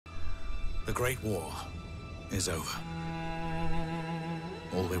The Great War is over.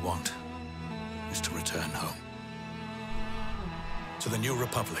 All we want is to return home. To the new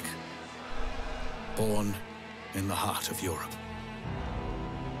republic, born in the heart of Europe.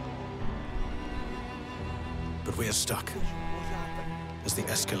 But we are stuck, as the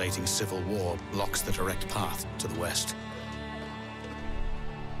escalating civil war blocks the direct path to the west.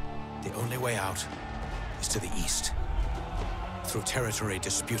 The only way out is to the east, through territory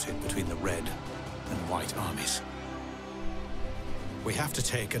disputed between the Red and White armies. We have to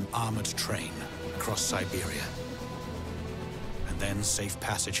take an armored train across Siberia, and then safe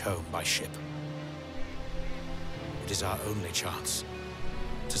passage home by ship. It is our only chance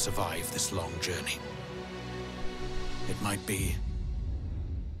to survive this long journey. It might be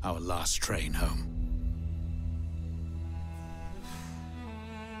our last train home.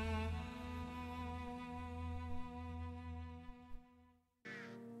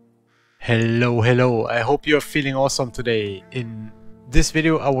 Hello, I hope you're feeling awesome today. In this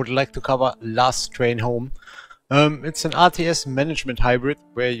video I would like to cover Last Train Home. It's an RTS management hybrid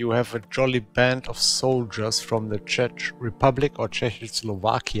where you have a jolly band of soldiers from the Czech Republic or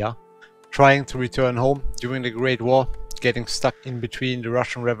Czechoslovakia trying to return home during the Great War, getting stuck in between the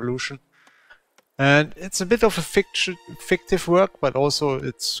Russian Revolution. And it's a bit of a fictive work, but also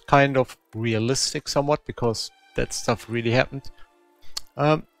it's kind of realistic somewhat, because that stuff really happened.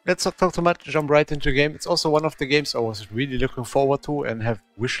 Let's not talk too much, jump right into the game. It's also one of the games I was really looking forward to and have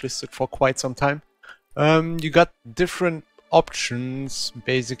wishlisted for quite some time. You got different options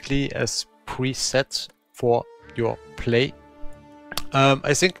basically as presets for your play.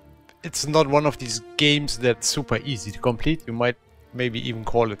 I think it's not one of these games that's super easy to complete. You might maybe even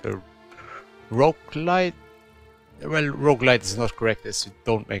call it a roguelite. Well, roguelite is not correct as you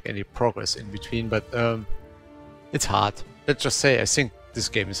don't make any progress in between, but it's hard. Let's just say I think this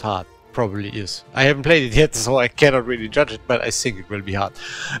game is hard. Probably is. I haven't played it yet, so I cannot really judge it, but I think it will be hard.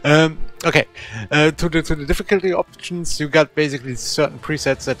 Okay, to the difficulty options, you got basically certain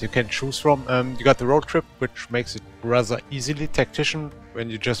presets that you can choose from. You got the road trip, which makes it rather easily tactician when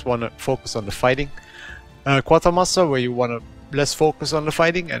you just want to focus on the fighting. Quartermaster, where you want to less focus on the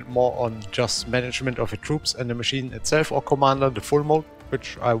fighting and more on just management of your troops and the machine itself. Or Commander, the full mode,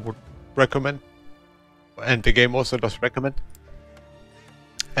 which I would recommend, and the game also does recommend,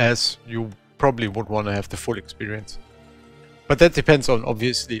 as you probably would want to have the full experience. But that depends on,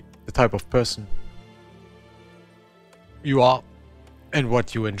 obviously, the type of person you are and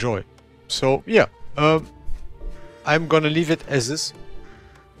what you enjoy. So yeah, I'm gonna leave it as is,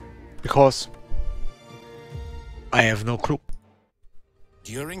 because I have no clue.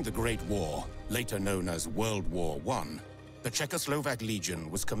 During the Great War, later known as World War I, the Czechoslovak Legion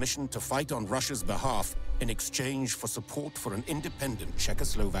was commissioned to fight on Russia's behalf in exchange for support for an independent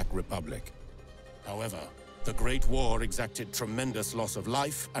Czechoslovak Republic. However, the Great War exacted tremendous loss of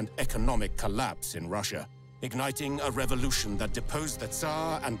life and economic collapse in Russia, igniting a revolution that deposed the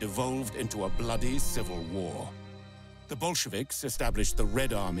Tsar and devolved into a bloody civil war. The Bolsheviks established the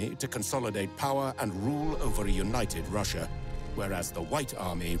Red Army to consolidate power and rule over a united Russia, whereas the White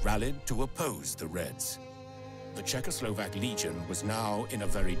Army rallied to oppose the Reds. The Czechoslovak Legion was now in a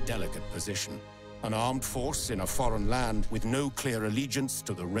very delicate position, an armed force in a foreign land with no clear allegiance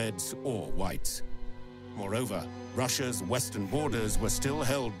to the Reds or Whites. Moreover, Russia's western borders were still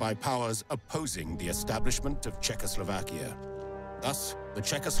held by powers opposing the establishment of Czechoslovakia. Thus, the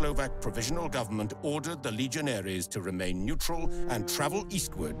Czechoslovak Provisional Government ordered the legionaries to remain neutral and travel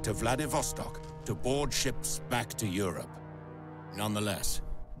eastward to Vladivostok to board ships back to Europe. Nonetheless,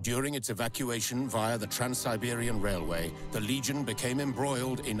 during its evacuation via the Trans-Siberian Railway, the Legion became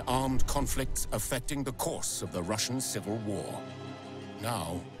embroiled in armed conflicts affecting the course of the Russian Civil War.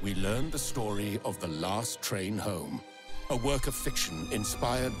 Now, we learn the story of The Last Train Home, a work of fiction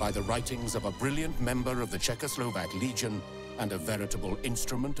inspired by the writings of a brilliant member of the Czechoslovak Legion and a veritable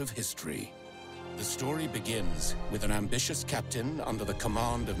instrument of history. The story begins with an ambitious captain under the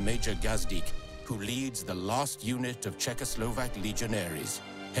command of Major Gazdik, who leads the last unit of Czechoslovak legionaries,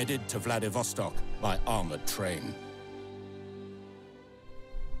 headed to Vladivostok by armored train.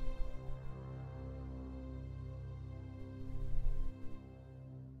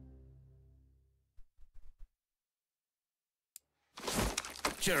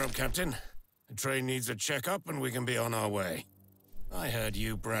 Cheer up, Captain. The train needs a checkup and we can be on our way. I heard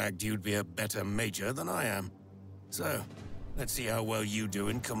you bragged you'd be a better major than I am. So, let's see how well you do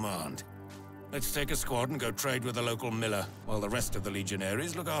in command. Let's take a squad and go trade with the local miller, while the rest of the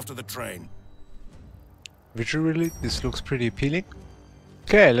legionaries look after the train. Visually, this looks pretty appealing.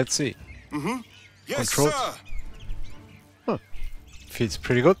 Okay, let's see. Yes, Controls. sir. Huh. Feels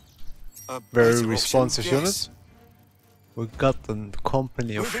pretty good. Very better responsive option, unit. We got a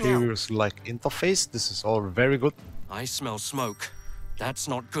company of Moving out. heroes-like interface. This is all very good. I smell smoke. That's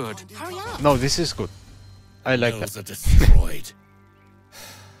not good. Hurry up! No, this is good. I like Mills that. are destroyed.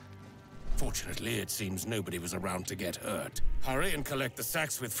 Fortunately, it seems nobody was around to get hurt. Hurry and collect the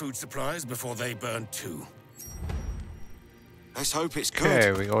sacks with food supplies before they burn too. Let's hope it's Okay,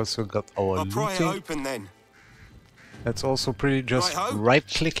 good. we also got our I'll pry it looting. open then. That's also pretty just Right-ho.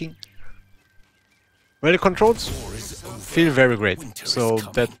 right-clicking. Well, the controls War is over. feel very great. Winter is So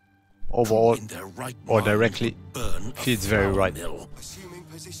coming. that overall In their right or mind directly would burn a feels very flour right. mill. Assuming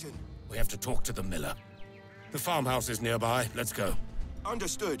position. We have to talk to the miller. The farmhouse is nearby. Let's go.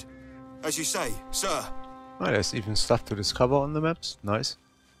 Understood. As you say, sir. Oh, there's even stuff to discover on the maps. Nice.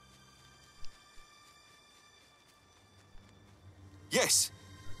 Yes.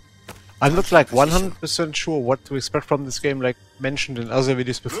 I'm not like 100% sure what to expect from this game, like mentioned in other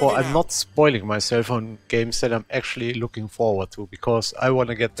videos before. Moving I'm out. not spoiling myself on games that I'm actually looking forward to, because I want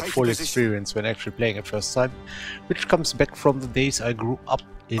to get the Take full position. experience when actually playing it first time, which comes back from the days I grew up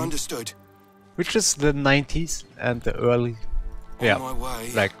in, Understood. which is the 90s and the early, On my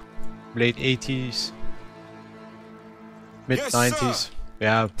way. like late 80s, mid Yes, 90s. sir.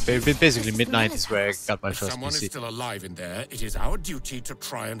 Yeah, basically mid 90s where I house. got my If first someone is PC. still alive in there, it is our duty to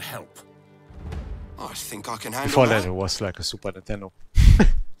try and help. I think I can handle Before that that. it was like a Super Nintendo.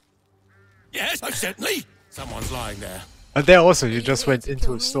 Yes, certainly. Someone's lying there. And there also, you Are just here went to into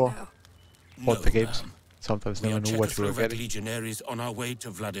kill a me store, now? bought the No, games. ma'am. Sometimes We never are knew what you were Czechoslovak getting. legionaries on our way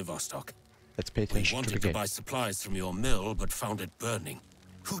to Vladivostok. Let's pay We attention to the wanted to game. buy supplies from your mill, but found it burning.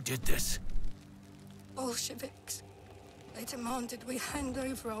 Who did this? Bolsheviks. They demanded we hand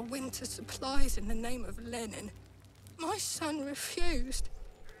over our winter supplies in the name of Lenin. My son refused.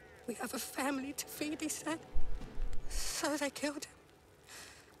 We have a family to feed, he said. So they killed him.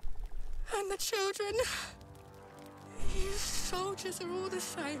 And the children. You soldiers are all the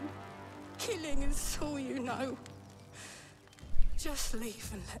same. Killing is all you know. Just leave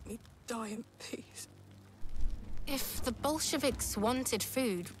and let me die in peace. If the Bolsheviks wanted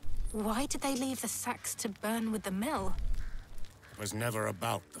food, why did they leave the sacks to burn with the mill? It was never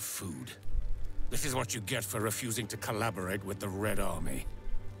about the food. This is what you get for refusing to collaborate with the Red Army.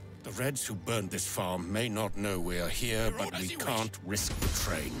 The Reds who burned this farm may not know we are here, but we can't risk the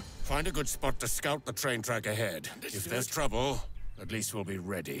train. Find a good spot to scout the train track ahead. If there's trouble, at least we'll be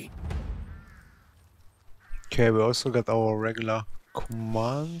ready. Okay, we also got our regular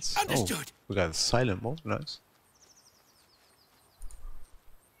commands. Oh, Understood. we got a silent mode, nice.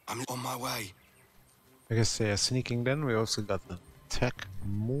 I'm on my way. I guess they are sneaking then. We also got the attack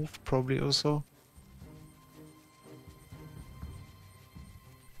move probably also.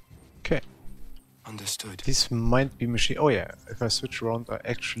 Okay, Understood. this might be machine. Oh yeah, if I switch around I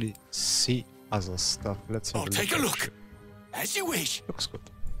actually see other stuff. Let's have I'll a take a look. look. As you wish. Looks good.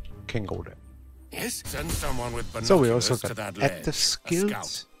 Can go there. Yes? Send someone with binoculars So we also to got that ledge. active A skills.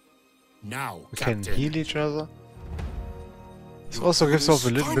 scout. Now, We Captain. can heal each other. This Your also gives off a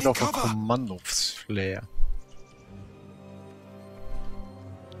orders. little bit Finding of a cover. commando flair.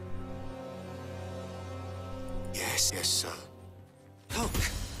 Yes, sir. Look,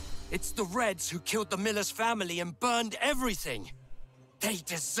 it's the Reds who killed the Miller's family and burned everything. They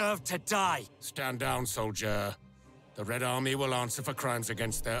deserve to die. Stand down, soldier. The Red Army will answer for crimes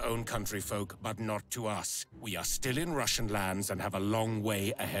against their own countryfolk, but not to us. We are still in Russian lands and have a long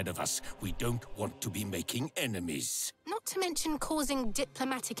way ahead of us. We don't want to be making enemies. Not to mention causing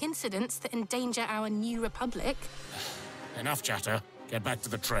diplomatic incidents that endanger our new republic. Enough chatter. Get back to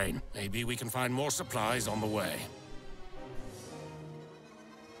the train. Maybe we can find more supplies on the way.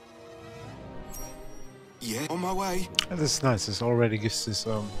 Yeah, on my way. This is nice. This already gives this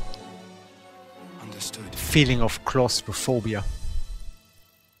Understood. feeling of claustrophobia.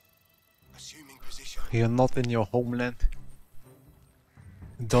 Assuming position. You're not in your homeland.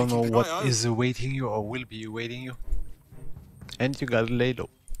 Don't know Keep it what right, is awaiting you or will be awaiting you. And you gotta lay low.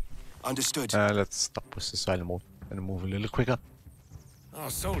 Understood. Let's stop with the silent mode and move a little quicker.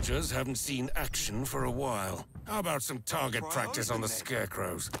 Our soldiers haven't seen action for a while. How about some target Right practice on open the then.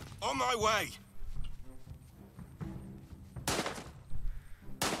 scarecrows? On my way.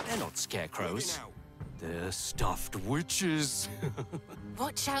 They're not scarecrows. Moving out. They're stuffed witches.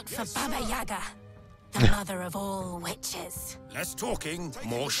 Watch out for Yes, Baba sir. Yaga, the mother of all witches. Less talking,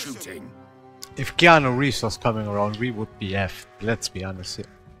 more shooting. If Keanu Reeves was coming around, we would be effed. Let's be honest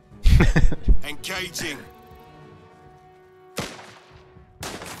here. Engaging.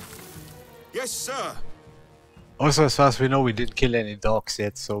 Yes, sir. Also, as far as we know, we didn't kill any dogs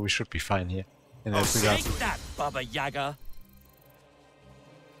yet, so we should be fine here. In that regard. Take that, Baba Yaga.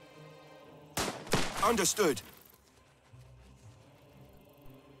 Understood.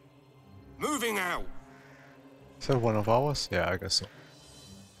 Moving out. Is that one of ours? Yeah, I guess so.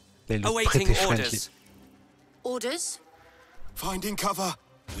 They look Awaiting pretty friendly. orders. Orders? Finding cover.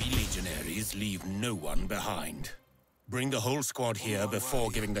 We legionaries leave no one behind. Bring the whole squad here before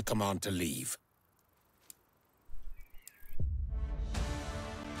giving the command to leave.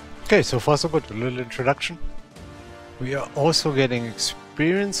 Okay, so far so good. A little introduction. We are also getting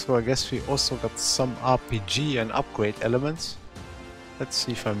experience, so I guess we also got some RPG and upgrade elements. Let's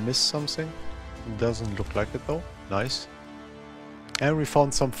see if I missed something. Doesn't look like it though. Nice. And we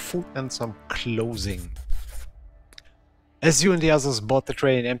found some food and some clothing. As you and the others board the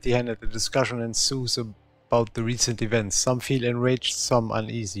train empty-handed, a discussion ensues about the recent events. Some feel enraged, some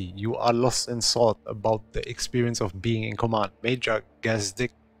uneasy. You are lost in thought about the experience of being in command. Major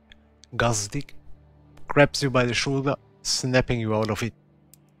Gazdik grabs you by the shoulder, snapping you out of it.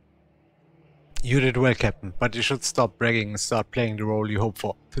 You did well, Captain, but you should stop bragging and start playing the role you hope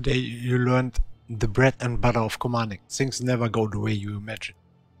for. Today you learned the bread and butter of commanding. Things never go the way you imagine.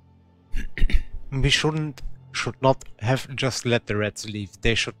 We should not have just let the rats leave.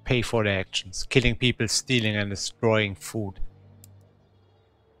 They should pay for their actions, killing people, stealing and destroying food.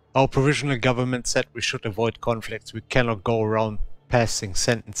 Our provisional government said we should avoid conflicts. We cannot go around passing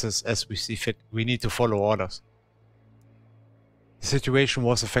sentences as we see fit. We need to follow orders. The situation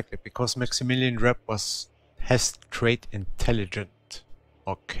was affected because Maximilian Rapp has trait intelligent.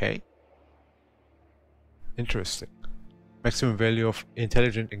 Okay. Interesting. Maximum value of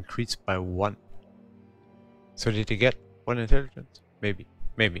intelligent increased by 1. So did he get 1 intelligence? Maybe.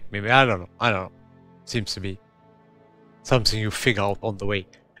 I don't know. Seems to be something you figure out on the way.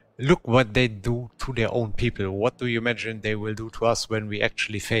 Look what they do to their own people. What do you imagine they will do to us when we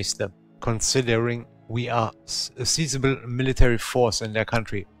actually face them? Considering we are a seizable military force in their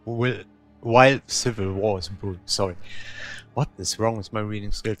country while civil war is brewing. Sorry. What is wrong with my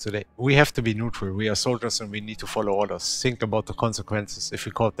reading skills today? We have to be neutral. We are soldiers and we need to follow orders. Think about the consequences if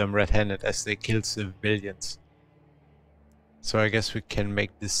we caught them red-handed as they kill civilians. So I guess we can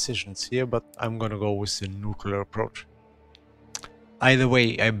make decisions here, but I'm gonna go with the neutral approach. Either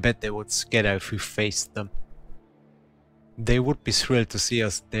way, I bet they would scatter if we faced them. They would be thrilled to see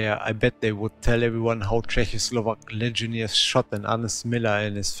us there. I bet they would tell everyone how Czechoslovak legionnaires shot an honest miller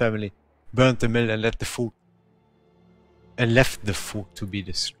and his family, burned the mill and left the food to be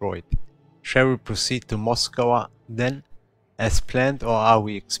destroyed. Shall we proceed to Moscow then, as planned, or are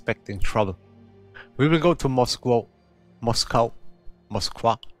we expecting trouble? We will go to Moscow,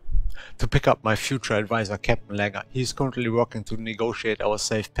 to pick up my future advisor, Captain Langer. He is currently working to negotiate our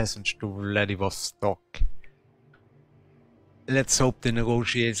safe passage to Vladivostok. Let's hope the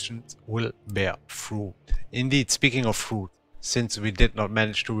negotiations will bear fruit. Indeed, speaking of fruit, since we did not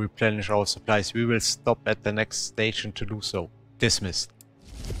manage to replenish our supplies, we will stop at the next station to do so. Dismissed.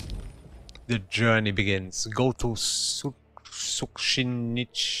 The journey begins. Go to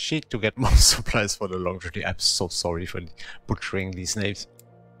Sukhshinichi to get more supplies for the long journey. I'm so sorry for butchering these names.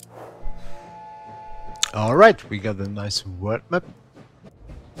 Alright, we got a nice world map.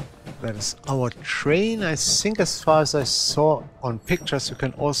 That is our train. I think as far as I saw on pictures, you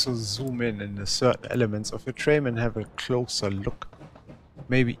can also zoom in the certain elements of your train and have a closer look.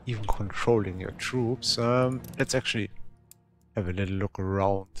 Maybe even controlling your troops. Let's actually have a little look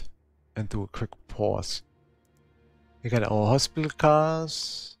around and do a quick pause. We got our hospital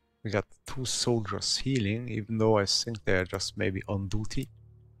cars. We got 2 soldiers healing, even though I think they're just maybe on duty.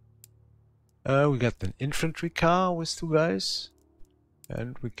 We got an infantry car with 2 guys.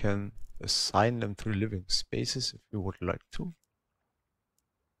 And we can assign them to the living spaces if we would like to.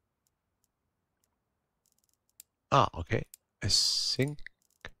 Ah, okay. I think...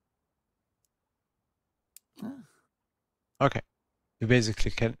 Okay. You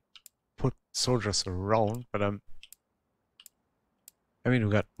basically can put soldiers around, but I mean,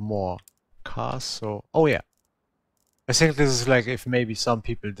 we got more cars, so... Oh yeah. I think this is like if maybe some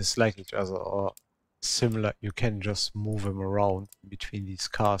people dislike each other or similar, you can just move them around between these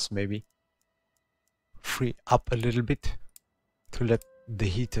cars, maybe free up a little bit to let the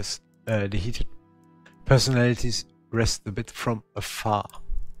heated personalities rest a bit from afar.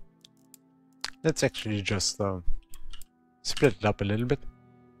 Let's actually just split it up a little bit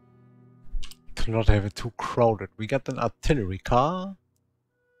to not have it too crowded. We got an artillery car,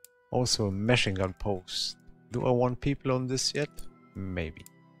 also a machine gun post. Do I want people on this yet? Maybe.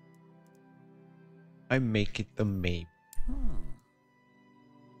 I make it the maybe.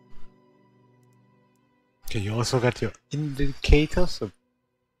 Okay, you also got your indicators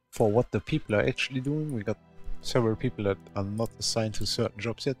for what the people are actually doing. We got several people that are not assigned to certain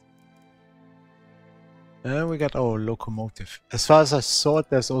jobs yet. And we got our locomotive. As far as I saw,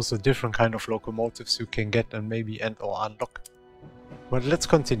 there's also different kind of locomotives you can get and maybe end or unlock. But let's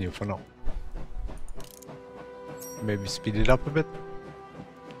continue for now. Maybe speed it up a bit.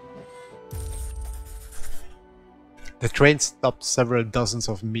 The train stops several dozens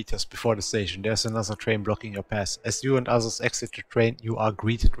of meters before the station. There's another train blocking your path. As you and others exit the train, you are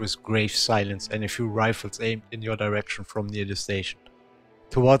greeted with grave silence and a few rifles aimed in your direction from near the station.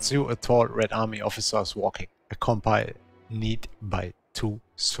 Towards you, a tall Red Army officer is walking, accompanied by 2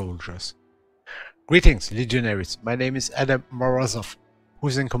 soldiers. Greetings, legionaries. My name is Adam Morozov,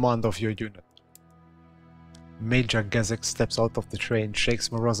 who's in command of your unit. Major Gazek steps out of the train, shakes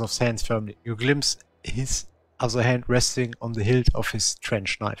Morozov's hands firmly. You glimpse his other hand resting on the hilt of his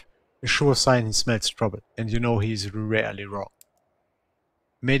trench knife, a sure sign he smells trouble, and you know he is rarely wrong.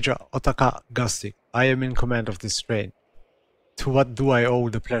 Major Otakar Gustik, I am in command of this train. To what do I owe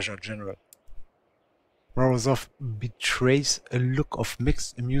the pleasure, General? Morozov betrays a look of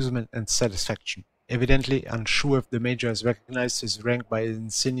mixed amusement and satisfaction, evidently unsure if the major has recognized his rank by the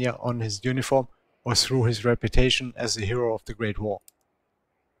insignia on his uniform or through his reputation as a hero of the Great War.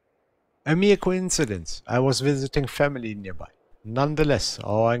 A mere coincidence. I was visiting family nearby. Nonetheless,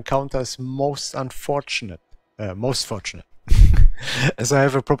 our encounter is most fortunate, as I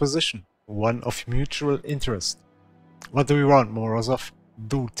have a proposition, one of mutual interest. What do we want, Morozov?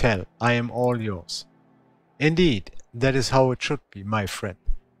 Do tell. I am all yours. Indeed, that is how it should be, my friend,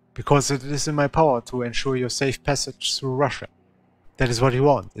 because it is in my power to ensure your safe passage through Russia. That is what you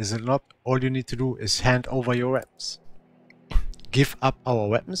want, is it not? All you need to do is hand over your weapons. Give up our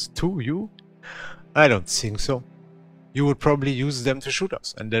weapons to you? I don't think so. You would probably use them to shoot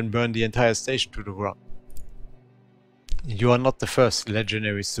us, and then burn the entire station to the ground. You are not the first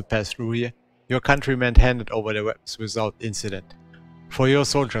legionaries to pass through here. Your countrymen handed over their weapons without incident. For your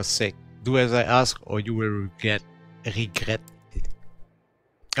soldiers' sake, do as I ask, or you will regret it.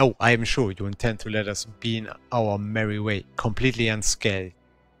 Oh, I am sure you intend to let us be in our merry way, completely unscathed.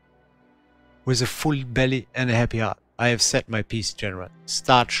 With a full belly and a happy heart, I have said my piece, General.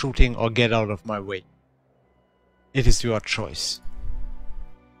 Start shooting or get out of my way. It is your choice.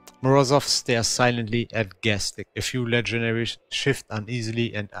 Morozov stares silently at Gastic. A few legionaries shift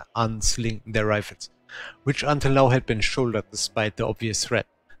uneasily and unsling their rifles, which until now had been shouldered despite the obvious threat.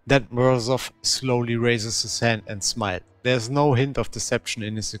 Then Morozov slowly raises his hand and smiles. There's no hint of deception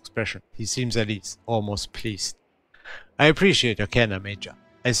in his expression. He seems at ease, almost pleased. I appreciate your candor, Major.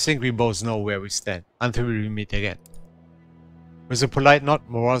 I think we both know where we stand, until we meet again. With a polite nod,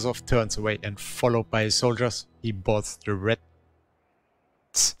 Morozov turns away and, followed by his soldiers, he boards the red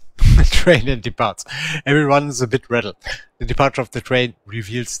train and departs. Everyone is a bit rattled. The departure of the train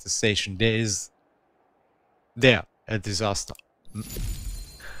reveals the station. There a disaster.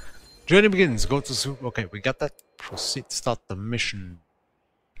 Journey begins. Go to okay, we got that. Proceed. Start the mission.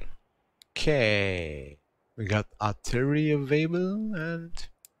 Okay, we got artillery available, and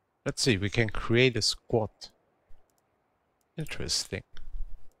let's see. We can create a squad. Interesting.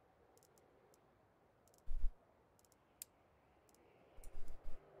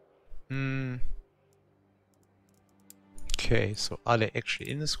 Okay, so are they actually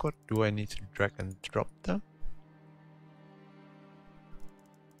in the squad? Do I need to drag and drop them?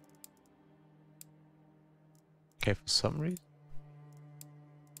 Okay, for some reason.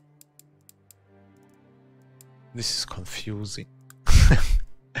 This is confusing.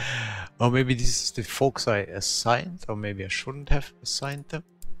 Or maybe this is the folks I assigned, or maybe I shouldn't have assigned them.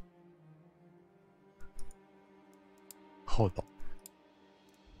 Hold on.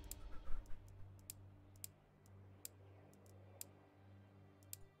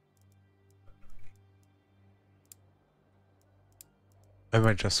 Am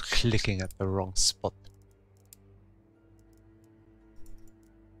I just clicking at the wrong spot?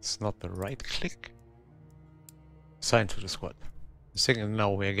 It's not the right click. Assign to the squad. I think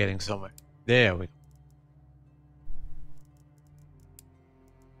now we're getting somewhere. There we go.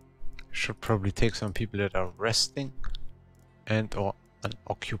 Should probably take some people that are resting and or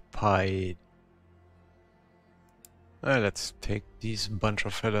unoccupied. Let's take these bunch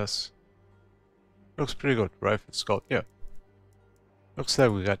of fellas. Looks pretty good. Rifle scout, yeah. Looks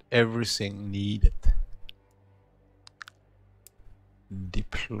like we got everything needed.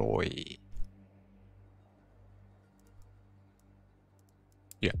 Deploy.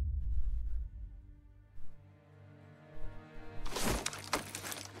 Yeah.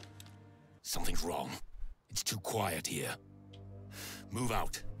 Something's wrong. It's too quiet here. Move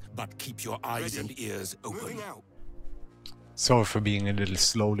out, but keep your eyes and ears open. Moving out. Sorry for being a little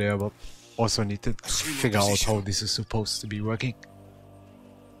slow there, but also need to figure out how this is supposed to be working.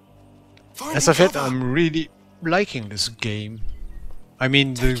 as I said, I'm really liking this game. I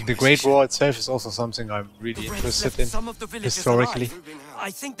mean, the Great War itself is also something I'm really interested in, Some of the villagers historically. alive. I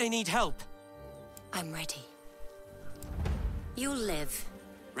think they need help. I'm ready. You live.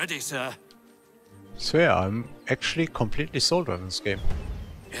 Ready, sir. So yeah, I'm actually completely sold on this game.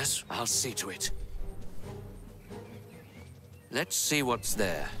 Yes, I'll see to it. Let's see what's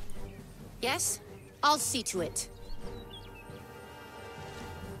there. Yes? I'll see to it.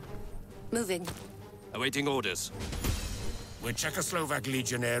 Moving. Awaiting orders. We're Czechoslovak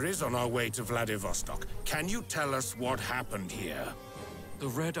legionaries on our way to Vladivostok. Can you tell us what happened here? The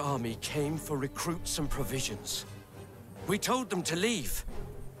Red Army came for recruits and provisions. We told them to leave,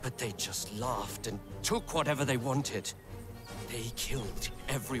 but they just laughed and took whatever they wanted. They killed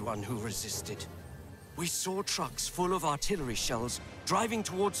everyone who resisted. We saw trucks full of artillery shells driving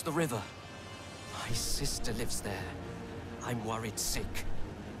towards the river. My sister lives there. I'm worried sick.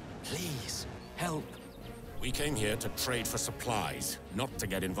 Please, help. We came here to trade for supplies, not to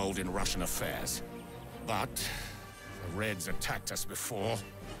get involved in Russian affairs. But the Reds attacked us before,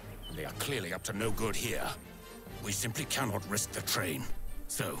 and they are clearly up to no good here. We simply cannot risk the train.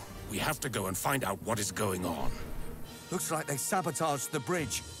 So, we have to go and find out what is going on. Looks like they sabotaged the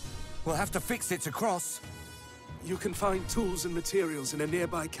bridge. We'll have to fix it to cross. You can find tools and materials in a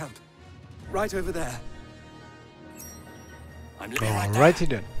nearby camp. Right over there. I'm living right there. Alrighty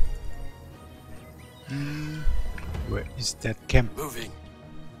then. Where is that camp? Moving.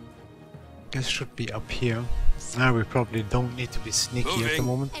 This should be up here. Now we probably don't need to be sneaky at the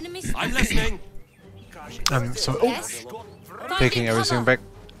moment. Enemies. I'm listening. So Yes? taking everything cover. back.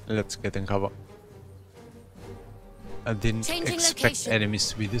 Let's get in cover. I didn't Changing expect location. enemies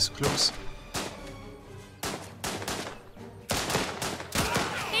to be this close.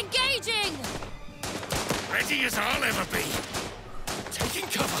 Engaging! Ready as I'll ever be. Taking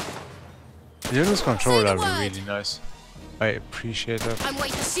cover. The Union's control Say the are word. really nice. I appreciate that. I'm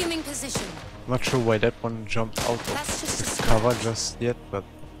waiting. Assuming position. Not sure why that one jumped out of That's just a its start. cover just yet, but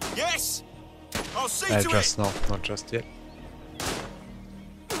Yes! I'll see to just it! now, not just yet.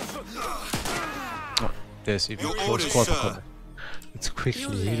 Oh, there's even Your close orders, quarter sir. combat. Let's quickly You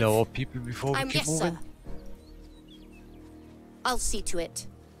heal live. our people before we I'm keep yes, moving. sir. I'll see to it.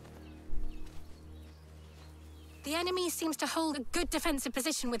 The enemy seems to hold a good defensive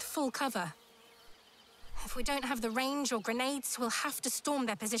position with full cover. If we don't have the range or grenades, we'll have to storm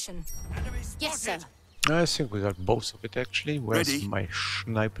their position. Yes, sir. I think we got both of it actually. Where's Ready? my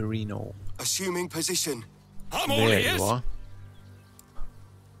sniperino? Assuming position. I'm all There ears. you are.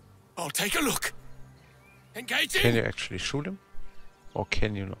 I'll take a look. Engaging. Can you actually shoot him? Or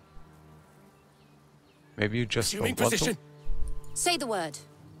can you not? Maybe you just Assuming don't want position. to? Say the word.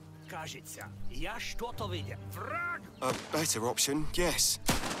 A better option, yes.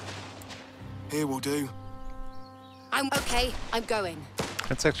 Here will do. I'm okay. I'm going.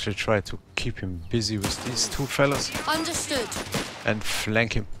 Let's actually try to keep him busy with these two fellas Understood. and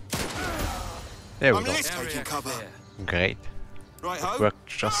flank him. There we I'm go. left taking cover. Great. Right It ho. worked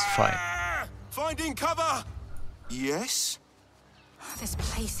just fine. Finding cover! Yes? This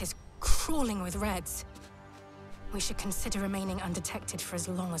place is crawling with Reds. We should consider remaining undetected for as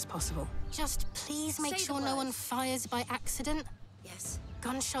long as possible. Just please make Say the sure no word. one fires by accident. Yes.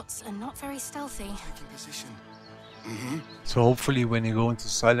 Gunshots are not very stealthy. Taking position. So hopefully when you go into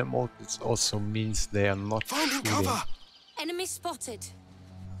silent mode, it also means they are not Finding shooting. cover! Enemy spotted.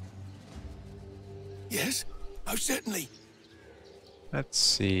 Yes. Oh, certainly. Let's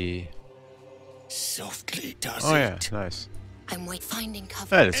see. Softly does Oh yeah, it. nice. I'm finding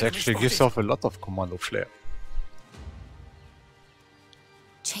cover. Yeah, this Enemy actually gives spotted. off a lot of commando flair.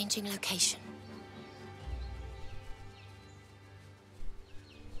 Changing location.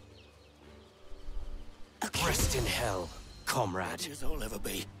 Okay. Rest in hell, comrade. As I'll ever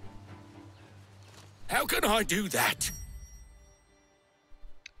be. How can I do that?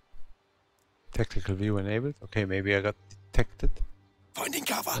 Tactical view enabled. Okay, maybe I got detected. Finding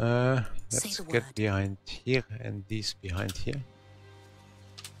cover. Say Let's the get word. behind here and these behind here.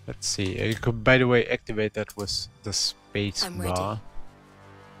 Let's see. You could, by the way, activate that with the space I'm ready. bar.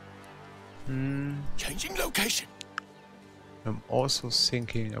 Changing location. I'm also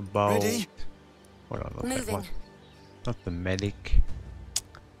thinking about. Ready? Hold on, not that Moving. one. Not the medic.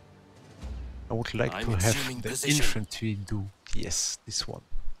 I would like I'm to assuming have the position. infantry do. Yes, this one.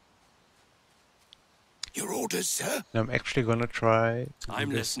 Your orders, sir. And I'm actually gonna try to do I'm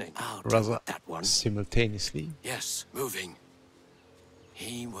this listening. I'll do rather that one. simultaneously. Yes, moving.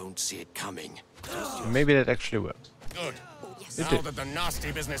 He won't see it coming. Maybe that actually works. Good. It Now did. that the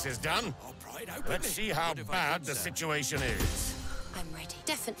nasty business is done, let's see how bad the situation is. I'm ready.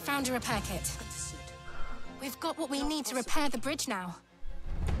 Definitely found a repair kit. Understood. We've got what we need to repair the bridge now.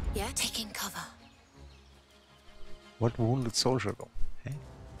 Yeah, taking cover. What wounded soldier though? Eh?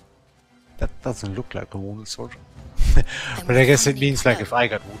 That doesn't look like a wounded soldier. But I guess it means like if I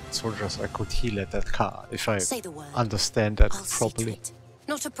got wounded soldiers, I could heal at that car if I Say the word. understand that I'll see to properly. it.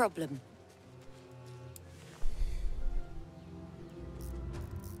 Not a problem.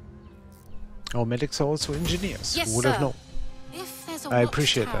 Our medics are also engineers. Yes, Who would have sir. known? If there's a I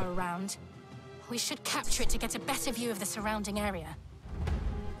appreciate watchtower that. around, we should capture it to get a better view of the surrounding area.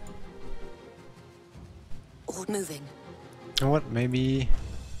 All moving. You know what? Maybe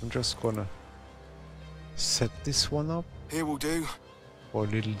I'm just gonna set this one up Here will do. for a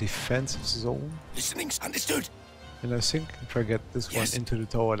little defensive zone. Listening's understood. And I think if I get this Yes. one into the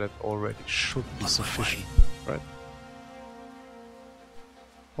tower, that already should be sufficient, right?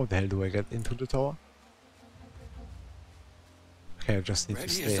 How the hell do I get into the tower? Okay, I just need to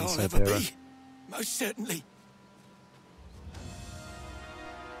Ready stay as I'll inside ever there. be. Right? Most certainly.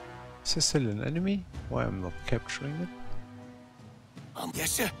 Is there still an enemy? Why I'm not capturing it?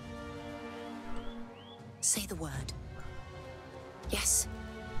 Yes, sir. Say the word. Yes.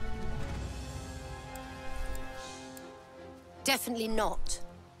 Definitely not.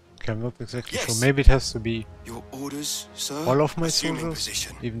 Okay, I'm not exactly Yes. sure. Maybe it has to be Your orders, sir? all of my Assuming soldiers,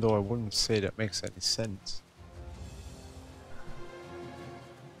 position. even though I wouldn't say that makes any sense.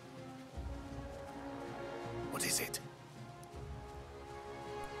 What is it?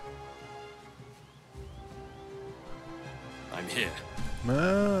 I'm here.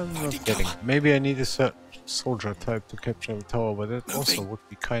 I'm Finding not getting. cover. Maybe I need a certain soldier type to capture the tower, but that also Moving. would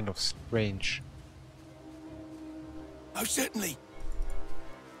be kind of strange. Most certainly.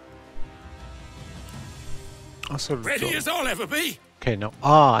 Also, Ready as I'll ever be. okay, now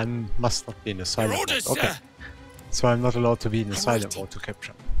I must not be in a Your silent orders, mode. Okay, sir. so I'm not allowed to be in a I'm silent waiting. mode to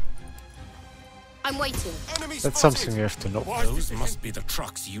capture. I'm waiting. Enemy That's spotted. something you have to know. Wise Those must be the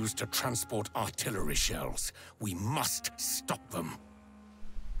trucks used to transport artillery shells. We must stop them.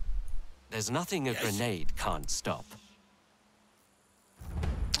 There's nothing a grenade can't stop.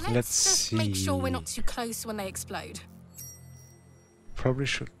 Let's just make sure we're see. not too close when they explode. Probably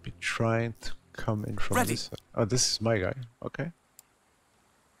should be trying to come in from Ready. this side. Oh, this is my guy. Okay.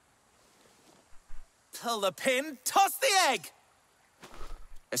 Pull the pin, toss the egg!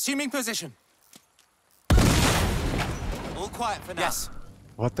 Assuming position. All quiet for now. Yes.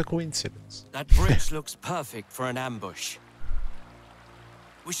 What a coincidence. That bridge looks perfect for an ambush.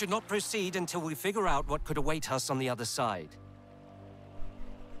 We should not proceed until we figure out what could await us on the other side.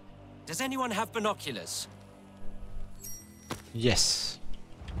 Does anyone have binoculars? Yes.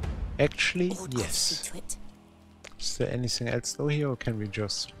 Actually, All I'll see yes. to it. Is there anything else though here, or can we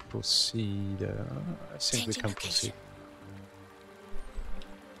just proceed? I think we Changing can location. proceed.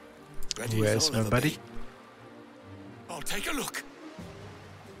 Ready Where as is I'll my ever buddy? be. I'll take a look.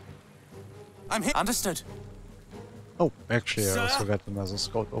 I'm here. Understood. Oh, actually, I Sir? also got another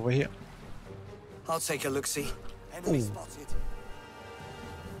scout over here. I'll take a look-see. Enemy Ooh. spotted.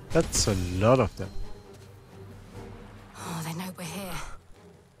 That's a lot of them. Oh, they know we're here.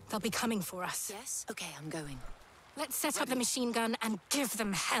 They'll be coming for us. Yes? Okay, I'm going. Let's set up the machine gun and give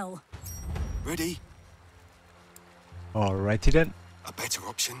them hell. Ready? Alrighty then. A better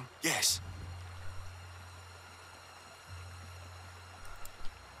option? Yes.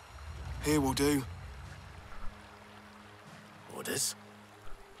 Here will do. Orders.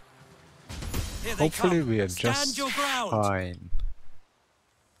 Here they Hopefully come. we are Stand just your ground. fine.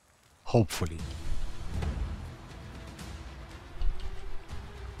 Hopefully.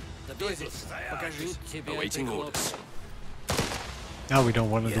 Awaiting orders. Now we don't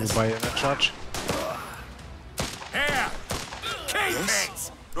want to do it by a charge. Here! Keep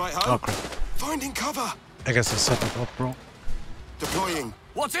Yes. it! Right, Oh ho. crap. Finding cover. I guess I set it up wrong. Deploying.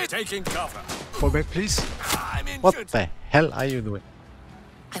 What's it? Taking cover. Fall back please. I'm injured. What the hell are you doing?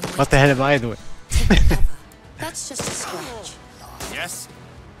 I'm What the hell am I doing? Taking cover. That's just a scratch. Yes.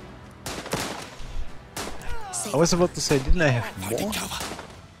 Say I was about to say, didn't I have Finding more? cover.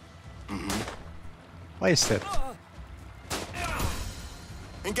 Why is that?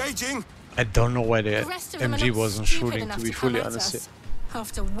 Engaging. I don't know why the The rest of them are MG not wasn't stupid shooting, enough to be come fully at honest. us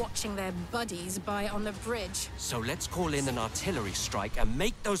after watching their buddies by on the bridge. So let's call in an artillery strike and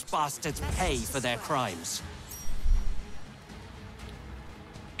make those bastards pay for their crimes.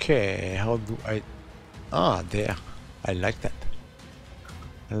 Okay, how do I... Ah, there. I like that.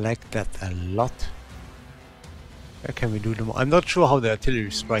 I like that a lot. Where can we do them? I'm not sure how the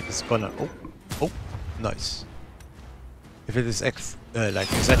artillery strike is gonna... Oh, nice. If it is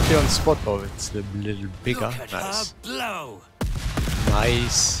like exactly on spot or it's a little bigger, Look at nice. her blow.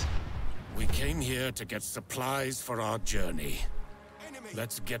 Nice. We came here to get supplies for our journey.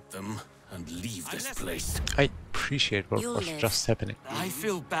 Let's get them and leave this place. I appreciate what was just happening. I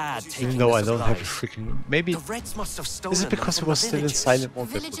feel bad taking Even though the I don't have a supplies. freaking... Maybe... The Reds must have stolen Is it because them it was from still the in villagers. silent mode?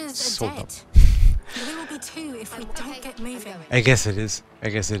 Villagers So are dumb. dead. We will be too if we don't get moving. I guess it is. I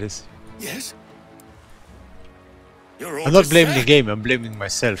guess it is. Yes? You're all I'm not just blaming the set. game, I'm blaming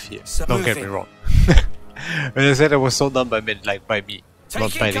myself here. So Don't get me moving. wrong. When I said I was so dumb, I meant like by me,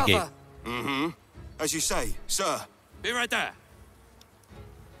 not by the game. Mm-hmm. As you say, sir. Be right there.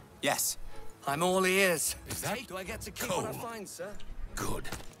 Yes. I'm all ears. Is that Do I get to keep coal? what I find, sir? Good.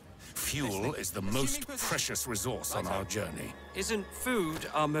 Fuel is the most precious resource on our journey. Isn't food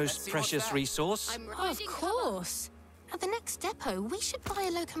our most precious resource? Of course. At the next depot, we should buy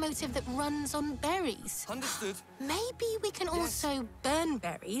a locomotive that runs on berries. Understood. Maybe we can also burn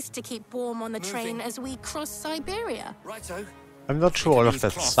berries to keep warm on the train as we cross Siberia. Righto. I'm not sure all of Use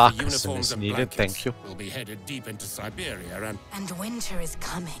that cloth for sarcasm uniforms is and needed, blankets. thank you. We'll be headed deep into Siberia and And winter is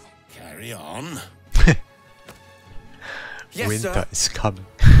coming. carry on. Yes, Winter sir. is coming.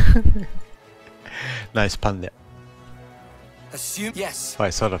 Nice pun there. Assume. Yes. Oh, I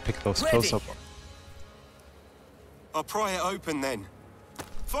sort of picked those close up. I'll pry it open then.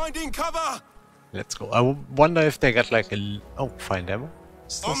 Finding cover! Let's go. I wonder if they got like a... Oh, find ammo.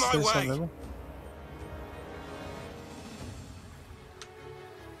 Is On my this way. ammo?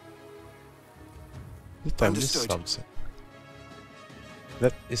 Did I miss Understood. something?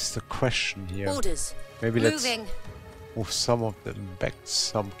 That is the question here. Orders. Maybe let's Moving. move some of them back,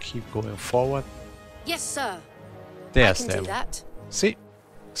 some keep going forward. Yes, sir. There's I the can do ammo. that. See?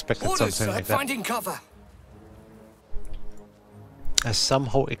 Expected Orders, something sir. like that. Finding cover. I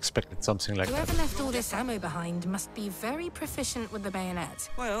somehow expected something like that. Whoever left all this ammo behind must be very proficient with the bayonet.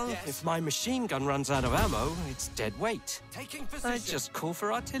 Well, if my machine gun runs out of ammo, it's dead weight. Taking I'd position. just call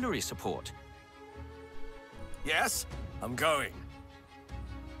for artillery support. Yes, I'm going.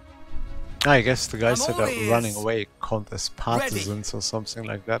 I guess the guys I'm that all are ears. running away count as partisans or something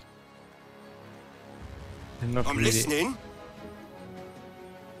like that. And not I'm really. listening.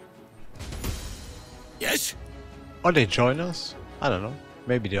 Yes? Or they join us? I don't know.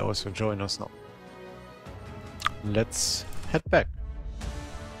 Maybe they also join us now. Let's head back.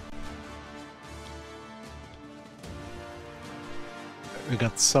 We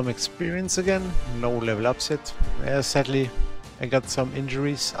got some experience again. No level ups yet. Sadly, I got some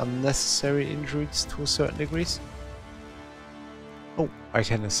injuries, unnecessary injuries to a certain degree. Oh, I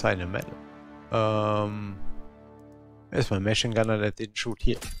can assign a medal. There's my machine gunner that didn't shoot.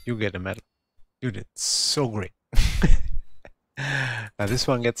 Here, you get a medal. You did so great. Now this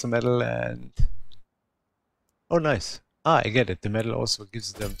one gets a medal and... Oh, nice. Ah, I get it. The medal also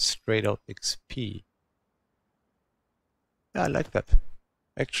gives them straight out XP. Yeah, I like that.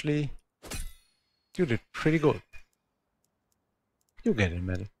 Actually, you did pretty good. You get a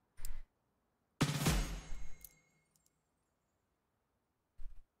medal.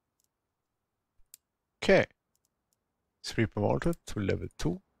 Okay. 3 promoted to level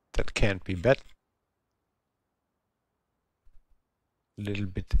 2. That can't be bad. A little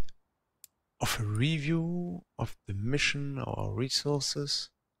bit of a review of the mission or resources.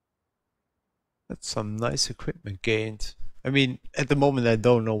 That's some nice equipment gained. I mean, at the moment I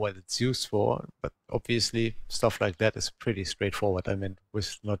don't know what it's used for, but obviously stuff like that is pretty straightforward. I mean,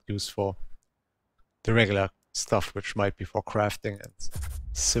 was not used for the regular stuff, which might be for crafting and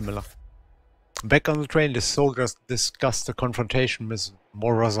similar. Back on the train, the soldiers discussed the confrontation with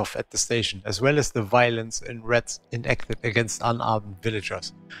Morozov at the station, as well as the violence in Reds enacted against unarmed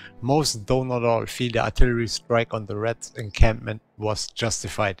villagers. Most, though not all, feel the artillery strike on the Reds encampment was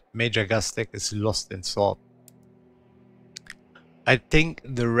justified. Major Gaztek is lost in thought. I think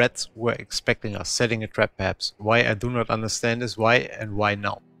the Reds were expecting us, setting a trap perhaps. Why I do not understand is why and why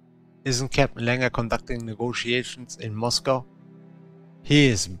now. Isn't Captain Langer conducting negotiations in Moscow? He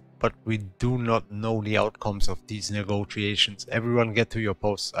is, but we do not know the outcomes of these negotiations. Everyone get to your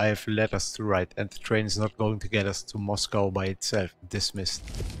posts. I have letters to write and the train is not going to get us to Moscow by itself. Dismissed.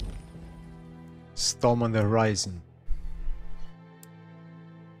 Storm on the horizon.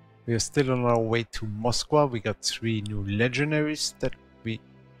 We are still on our way to Moscow. We got 3 new legendaries that we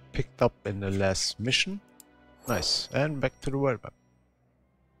picked up in the last mission. Nice. And back to the world map.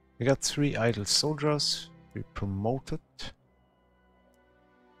 We got 3 idle soldiers. We promoted.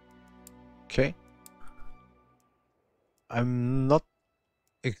 Okay. I'm not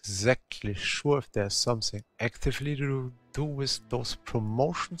exactly sure if there's something actively to do with those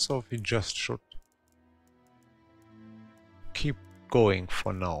promotions or if we just should keep going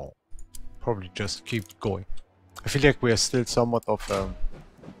for now. Probably just keep going. I feel like we are still somewhat of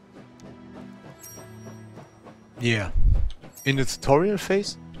yeah, in the tutorial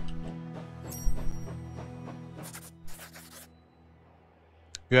phase.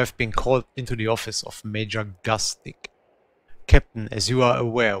 You have been called into the office of Major Gustic. Captain, as you are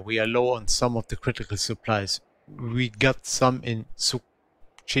aware, we are low on some of the critical supplies. We got some in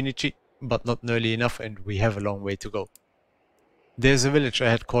Chinichi, but not nearly enough, and we have a long way to go. There's a village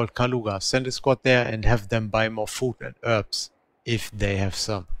ahead called Kaluga. Send a squad there and have them buy more food and herbs, if they have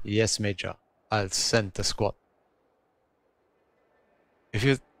some. Yes, Major. I'll send the squad.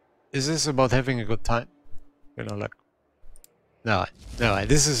 Is this about having a good time? You know, like... No,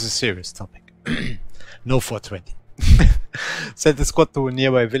 this is a serious topic. No 420. Send the squad to a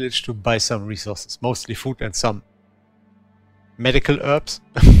nearby village to buy some resources, mostly food and some medical herbs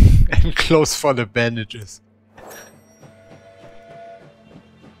and clothes for the bandages.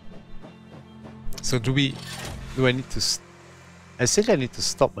 So do I need to... I think I need to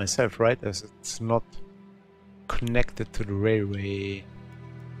stop myself, right? As it's not connected to the railway.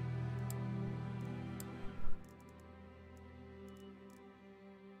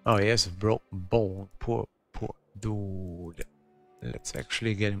 Oh, he has a broken bone. Poor dude. Let's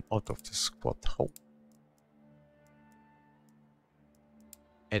actually get him out of the squad. How?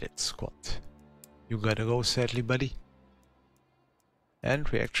 Edit squad. You gotta go, sadly, buddy. And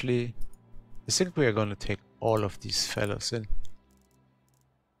we actually... I think we are gonna take all of these fellas in.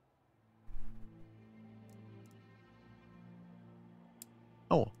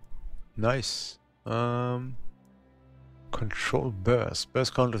 Oh, nice. Control burst.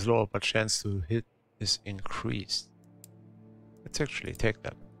 Burst count is lower, but chance to hit is increased. Let's actually take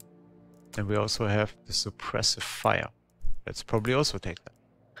that. And we also have the suppressive fire. Let's probably also take that.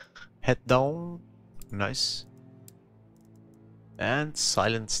 Head down. Nice. And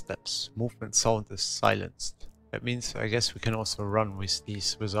silent steps. Movement sound is silenced. That means I guess we can also run with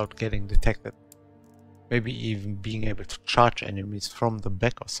these without getting detected. Maybe even being able to charge enemies from the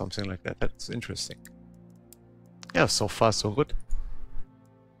back or something like that. That's interesting. Yeah, so far so good.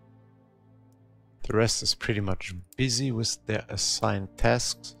 The rest is pretty much busy with their assigned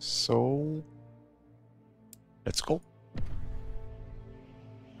tasks, so let's go.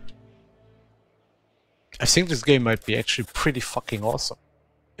 I think this game might be actually pretty fucking awesome,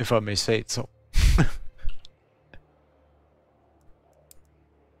 if I may say it so.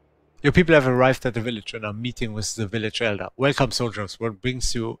 Your people have arrived at the village and are meeting with the village elder. Welcome, soldiers. What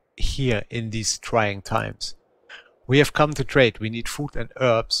brings you here in these trying times? We have come to trade. We need food and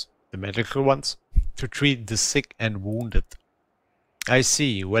herbs, the medical ones, to treat the sick and wounded. I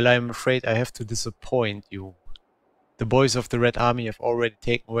see. Well, I am afraid I have to disappoint you. The boys of the Red Army have already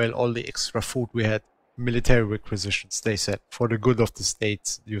taken well all the extra food we had. Military requisitions, they said, for the good of the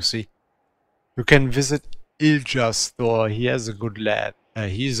states, you see. You can visit Ilja's store. He is a good lad.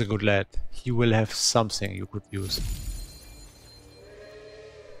 He will have something you could use.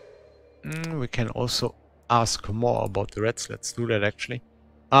 We can also ask more about the Reds. Let's do that actually.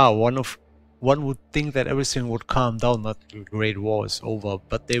 One would think that everything would calm down now that the Great War is over,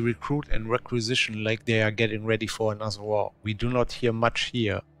 but they recruit and requisition like they are getting ready for another war. We do not hear much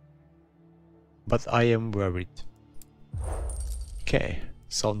here, but I am worried. Okay,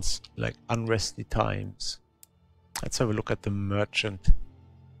 sounds like unresty times. Let's have a look at the merchant.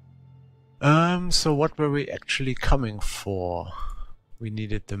 So what were we actually coming for? We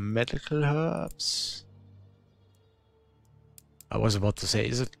needed the medical herbs. I was about to say,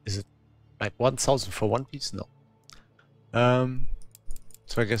 is it like 1,000 for one piece? No.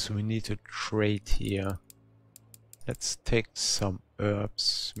 So I guess we need to trade here. Let's take some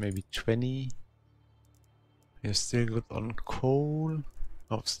herbs, maybe 20. We're still good on coal.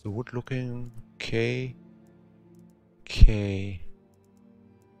 How's the wood looking? Okay. Okay.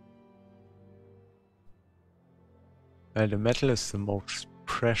 The metal is the most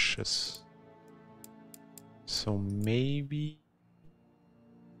precious. So maybe...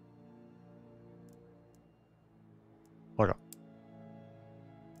 Hold on.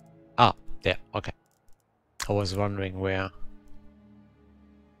 Ah, there, okay. I was wondering where...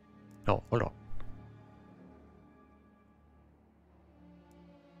 No, hold on.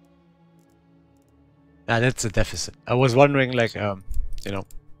 Ah, that's a deficit. I was wondering, like, you know.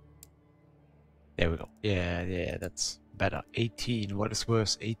 There we go. Yeah, that's better. 18. What is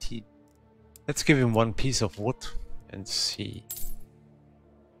worse? 18. Let's give him one piece of wood and see.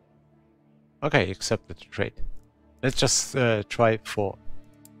 Okay, accepted the trade. Let's just try for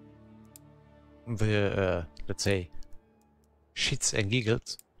the, let's say, shits and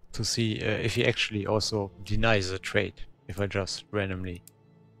giggles to see if he actually also denies the trade. If I just randomly...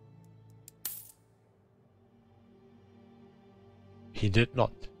 He did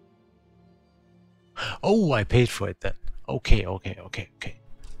not. Oh, I paid for it then. Okay.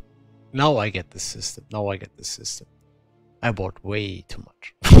 Now I get the system. I bought way too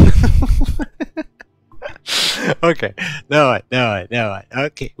much. Okay. No.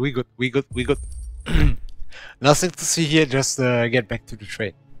 Okay, we good. Nothing to see here, just get back to the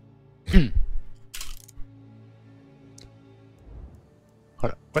train.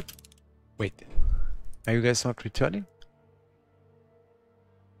 Hold on, what? Wait. Are you guys not returning?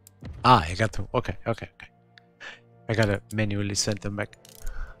 Ah, I got to. Okay. I gotta manually send them back.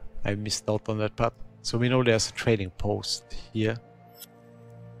 I missed out on that part. So we know there's a trading post here.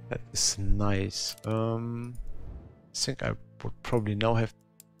 That is nice. I think I would probably now have to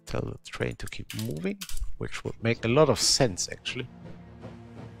tell the train to keep moving, which would make a lot of sense actually.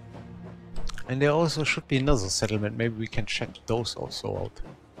 And there also should be another settlement. Maybe we can check those also out.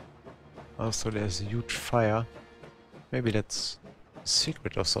 Also, there's a huge fire. Maybe that's a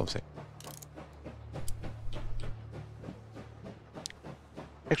secret or something.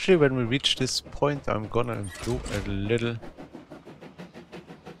 Actually, when we reach this point, I'm gonna do a little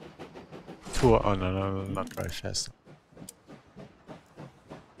tour. Oh no, not very fast.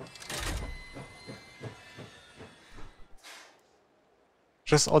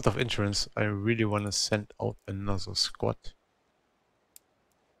 Just out of interest, I really want to send out another squad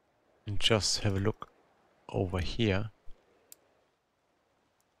and just have a look over here.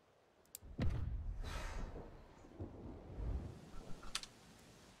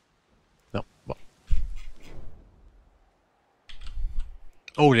 No. Well.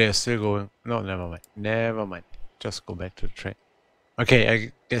 Oh, they're still going. No, never mind. Just go back to the train. Okay,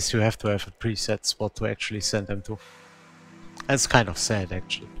 I guess you have to have a preset spot to actually send them to. That's kind of sad,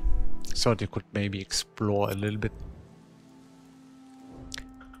 actually. So they could maybe explore a little bit.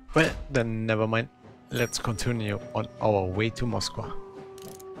 Well, then never mind. Let's continue on our way to Moscow.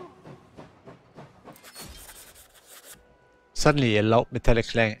 Suddenly, a loud metallic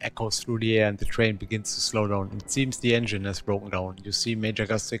clang echoes through the air and the train begins to slow down. It seems the engine has broken down. You see Major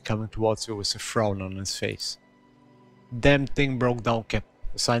Gustic coming towards you with a frown on his face. Damn thing broke down, Cap.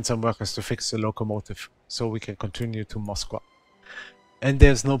 Assign some workers to fix the locomotive, so we can continue to Moscow. And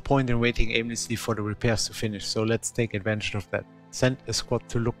there's no point in waiting aimlessly for the repairs to finish, so let's take advantage of that. Send a squad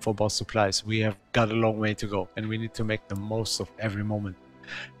to look for more supplies. We have got a long way to go, and we need to make the most of every moment.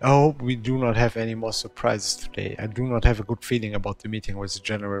 I hope we do not have any more surprises today. I do not have a good feeling about the meeting with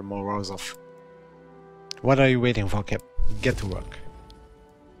General Morozov. What are you waiting for, Cap? Get to work.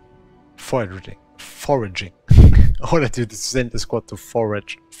 Foraging. Order you to send a squad to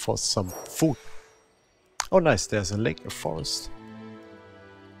forage for some food. Oh nice, there's a lake, a forest.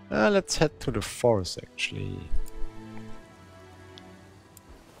 Let's head to the forest actually.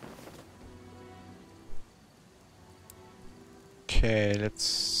 Okay, let's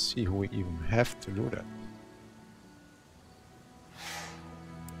see who we even have to do that.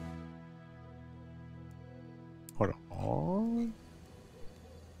 Hold on.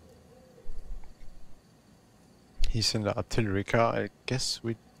 He's in the artillery car. I guess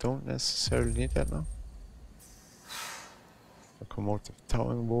we don't necessarily need that now. Locomotive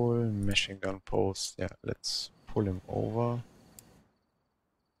towing wall, machine gun post. Yeah, let's pull him over.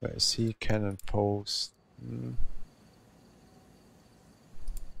 Where is he? Cannon post.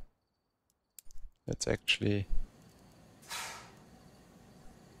 Let's actually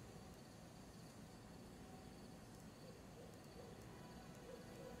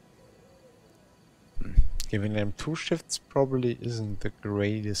giving them 2 shifts probably isn't the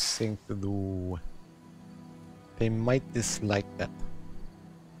greatest thing to do. They might dislike that.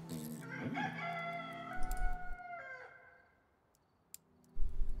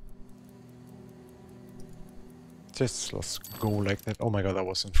 Just let's go like that. Oh my god, that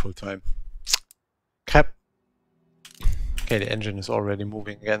wasn't full time. Crap. Okay, the engine is already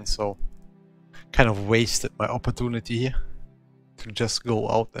moving again, so kind of wasted my opportunity here to just go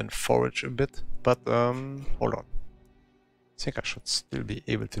out and forage a bit. But hold on. I think I should still be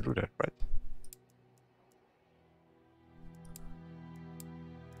able to do that, right?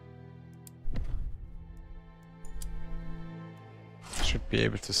 Should be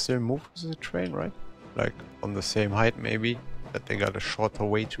able to still move with the train, right? Like on the same height maybe, that they got a shorter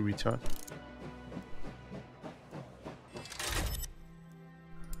way to return.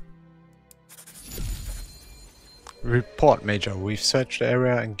 Report, Major. We've searched the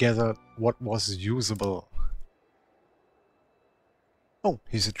area and gathered what was usable. Oh,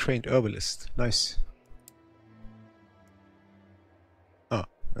 he's a trained herbalist. Nice. Oh,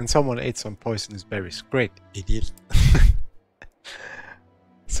 and someone ate some poisonous berries. Great, idiot.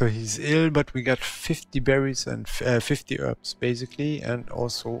 So he's ill, but we got 50 berries and 50 herbs basically, and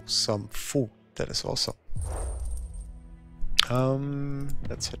also some food. That is awesome.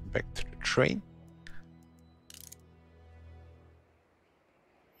 Let's head back to the train.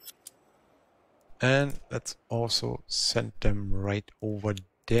 And let's also send them right over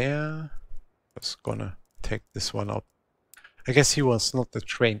there. Just gonna take this one out. I guess he was not the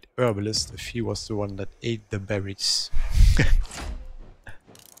trained herbalist if he was the one that ate the berries.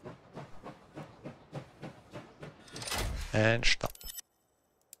 And stop.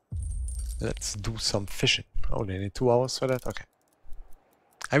 Let's do some fishing. Oh, they need 2 hours for that? Okay.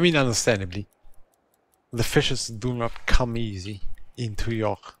 I mean, understandably. The fishes do not come easy into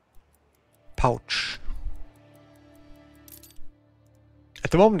your pouch.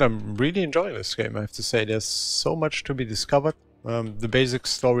 At the moment, I'm really enjoying this game, I have to say. There's so much to be discovered. The basic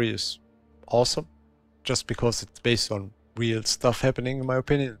story is awesome. Just because it's based on real stuff happening, in my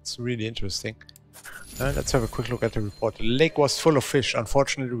opinion. It's really interesting. Let's have a quick look at the report. The lake was full of fish.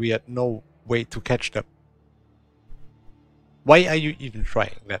 Unfortunately, we had no way to catch them. Why are you even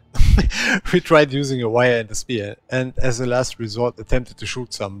trying that? We tried using a wire and a spear, and as a last resort attempted to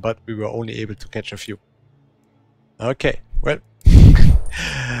shoot some, but we were only able to catch a few. Okay, well,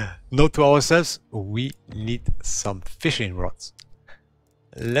 note to ourselves, we need some fishing rods.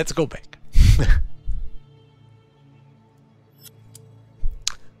 Let's go back.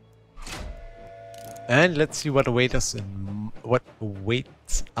 And let's see what awaits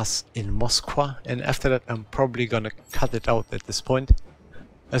us in Moscow. And after that, I'm probably gonna cut it out at this point.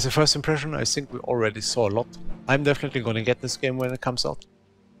 As a first impression, I think we already saw a lot. I'm definitely gonna get this game when it comes out.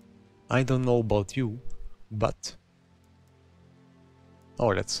 I don't know about you, but...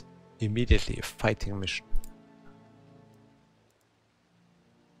 Oh, that's immediately a fighting mission.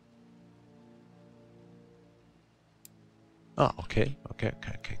 Ah, okay.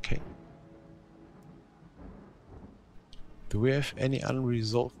 Do we have any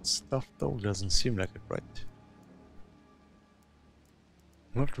unresolved stuff though? Doesn't seem like it, right?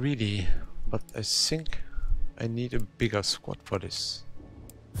 Not really, but I think I need a bigger squad for this.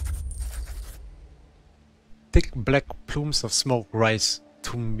 Thick black plumes of smoke rise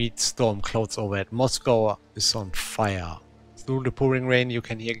to meet storm clouds overhead. Moscow is on fire. Through the pouring rain you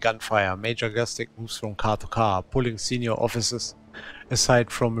can hear gunfire. Major Gustic moves from car to car, pulling senior officers aside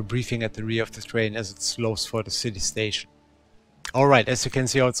from a briefing at the rear of the train as it slows for the city station. Alright, as you can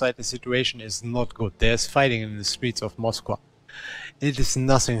see outside, the situation is not good. There's fighting in the streets of Moscow. It is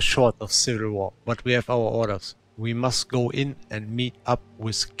nothing short of civil war, but we have our orders. We must go in and meet up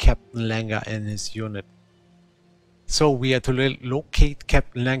with Captain Langer and his unit. So we are to locate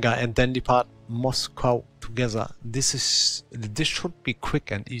Captain Langer and then depart Moscow together. This should be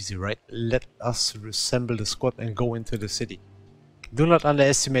quick and easy, right? Let us reassemble the squad and go into the city. Do not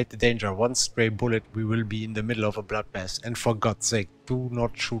underestimate the danger. One stray bullet, we will be in the middle of a bloodbath. And for God's sake, do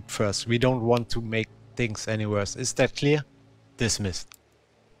not shoot first. We don't want to make things any worse. Is that clear? Dismissed.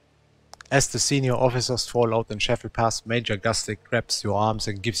 As the senior officers fall out and shuffle past, Major Gustic grabs your arms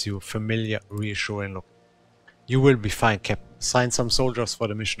and gives you a familiar, reassuring look. You will be fine, Captain. Sign some soldiers for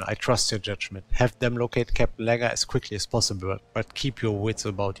the mission. I trust your judgment. Have them locate Captain Langer as quickly as possible, but keep your wits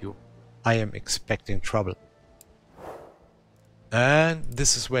about you. I am expecting trouble. And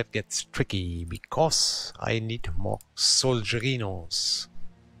this is where it gets tricky, because I need more soldierinos.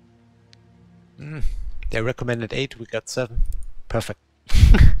 They recommended 8, we got 7. Perfect.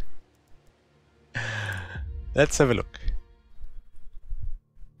 Let's have a look.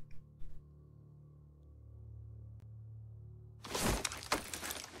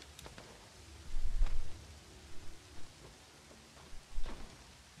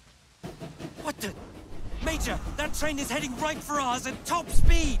 What the? Major, that train is heading right for ours at top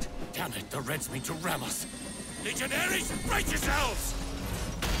speed! Damn it, the Reds mean to ram us. Legionaries, brace yourselves!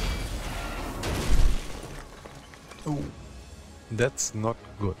 Oh, that's not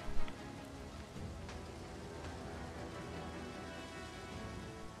good.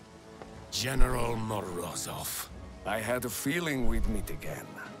 General Morozov. I had a feeling we'd meet again.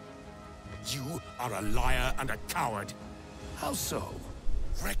 You are a liar and a coward. How so?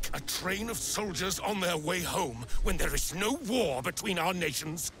 Wreck a train of soldiers on their way home when there is no war between our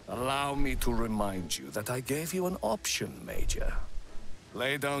nations? Allow me to remind you that I gave you an option, Major.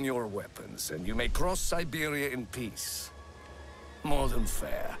 Lay down your weapons and you may cross Siberia in peace. More than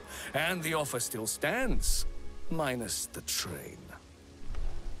fair. And the offer still stands, minus the train.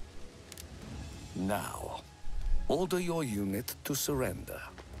 Now, order your unit to surrender.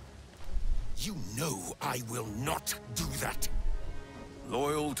 You know I will not do that.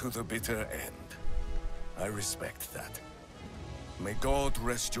 Loyal to the bitter end. I respect that. May God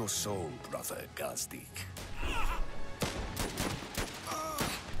rest your soul, brother Gazdik.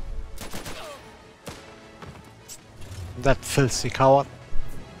 That filthy coward.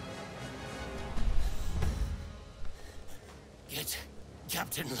 Get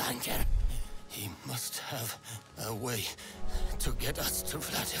Captain Lanker. He must have a way to get us to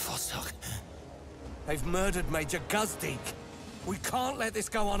Vladivostok. They've murdered Major Gazdik. We can't let this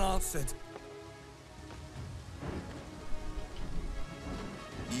go unanswered.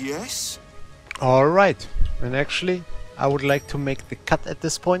 Yes? Alright, and actually I would like to make the cut at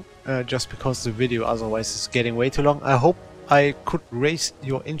this point, just because the video otherwise is getting way too long. I hope I could raise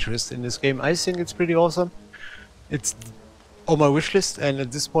your interest in this game. I think it's pretty awesome. It's on my wishlist, and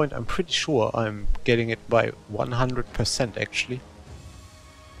at this point I'm pretty sure I'm getting it by 100% actually.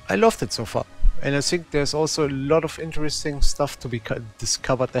 I loved it so far, and I think there's also a lot of interesting stuff to be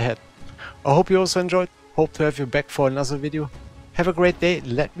discovered ahead. I hope you also enjoyed, hope to have you back for another video. Have a great day,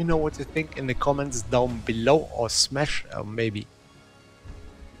 let me know what you think in the comments down below, or smash, or maybe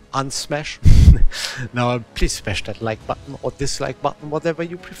unsmash. Now please smash that like button or dislike button, whatever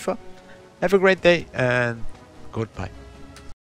you prefer. Have a great day and goodbye.